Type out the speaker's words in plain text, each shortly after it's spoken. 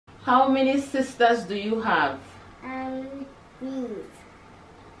How many sisters do you have? These.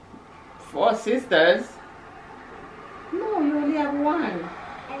 4 sisters? No, you only have 1.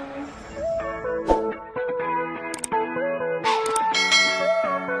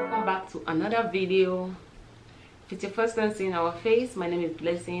 Welcome back to another video. If it's your first time seeing our face, my name is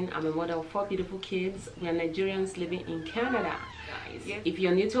Blessing. I'm a mother of 4 beautiful kids. We are Nigerians living in Canada. Guys, if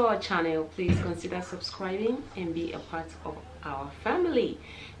you're new to our channel, please consider subscribing and be a part of our family.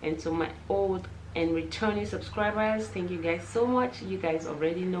 And to my old and returning subscribers, thank you guys so much. You guys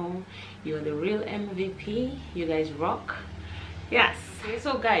already know you're the real MVP. You guys rock. Yes. Okay,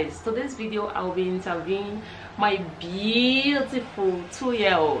 so guys, today's video I'll be interviewing my beautiful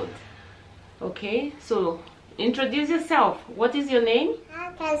 2-year-old. Okay, so introduce yourself. What is your name?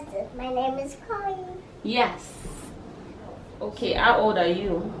 My name is Chloe. Yes. Okay, how old are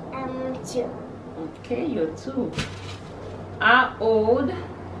you? 2. Okay, you're 2. How old?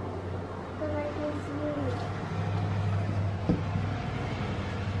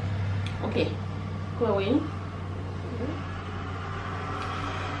 Okay, Chloe.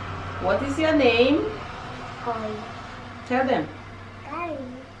 What is your name? Chloe. Tell them. Chloe.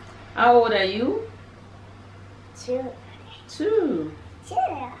 How old are you? 2. 2. 2.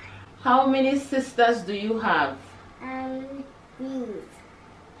 How many sisters do you have? These.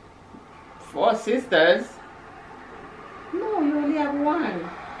 4 sisters? No, you only have 1.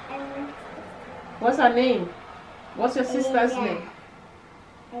 What's her name? What's your sister's name?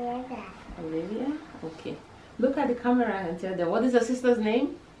 Olivia. Olivia? Okay. Look at the camera and tell them. What is your sister's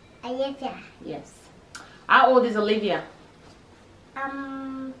name? Olivia. Yes. How old is Olivia?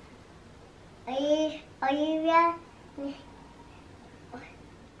 Olivia.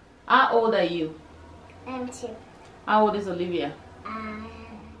 How old are you? 2. How old is Olivia?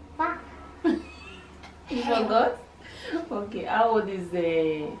 5. You forgot? Okay. How old is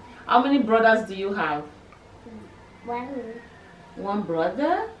how many brothers do you have? 1. 1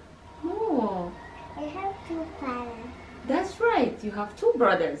 brother? No. I have 2 brothers. That's right. You have 2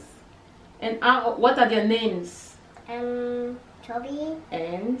 brothers. And what are their names? Toby.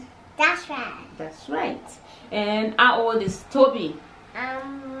 And? That's right. That's right. And how old is Toby?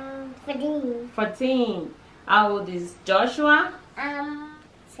 14. 14. How old is Joshua?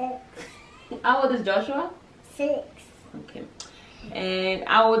 6. How old is Joshua? 6. Okay. And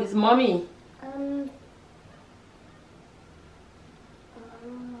how old is Mommy?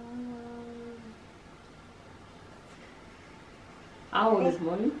 How old is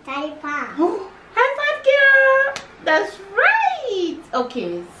Mommy? 35. Oh, high 5, girl! That's right!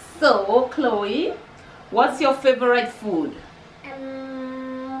 Okay, so Chloe, what's your favorite food?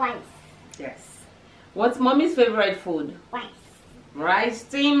 Rice. Yes. What's Mommy's favorite food? Rice. Rice,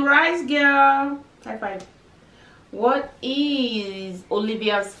 team rice, girl. High 5. What is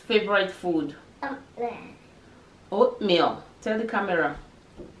Olivia's favorite food? Oatmeal. Tell the camera.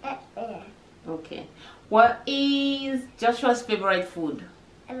 Okay. What is Joshua's favorite food?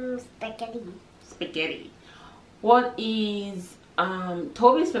 Spaghetti. Spaghetti. What is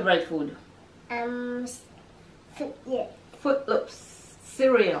Toby's favorite food? Fruit Loops.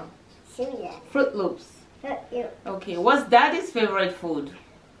 Cereal. Fruit Loops. Okay. What's Daddy's favorite food?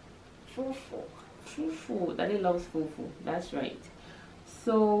 Fufu. Fufu. Daddy loves fufu. That's right.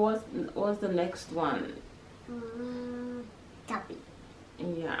 So what's the next one? Toby.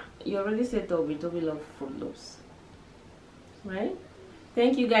 Yeah, you already said Toby. Toby loves Fruit Loops. Right?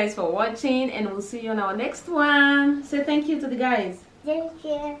 Thank you guys for watching, and we'll see you on our next one. Say thank you to the guys. Thank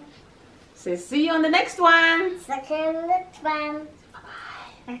you. Say see you on the next one. Second next one.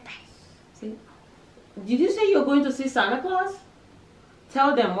 Bye-bye. Bye-bye. See? Did you say you're going to see Santa Claus?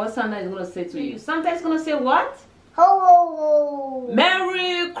 Tell them what Santa is going to say to you. Santa is going to say what? Ho, ho, ho.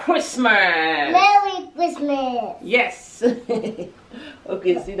 Merry Christmas. Merry Christmas. Yes.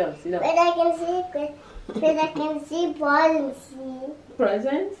 Okay, sit down, sit down. But I can see presents.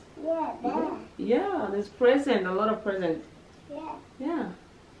 Presents? Yeah, there. Yeah, there's present, a lot of presents. Yeah. Yeah.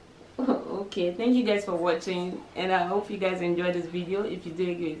 Okay, thank you guys for watching, and I hope you guys enjoyed this video. If you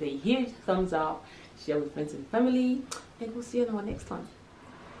did, give it a huge thumbs up, share with friends and family, and we'll see you in our next one.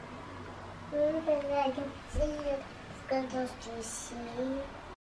 I can see you. It's going to see.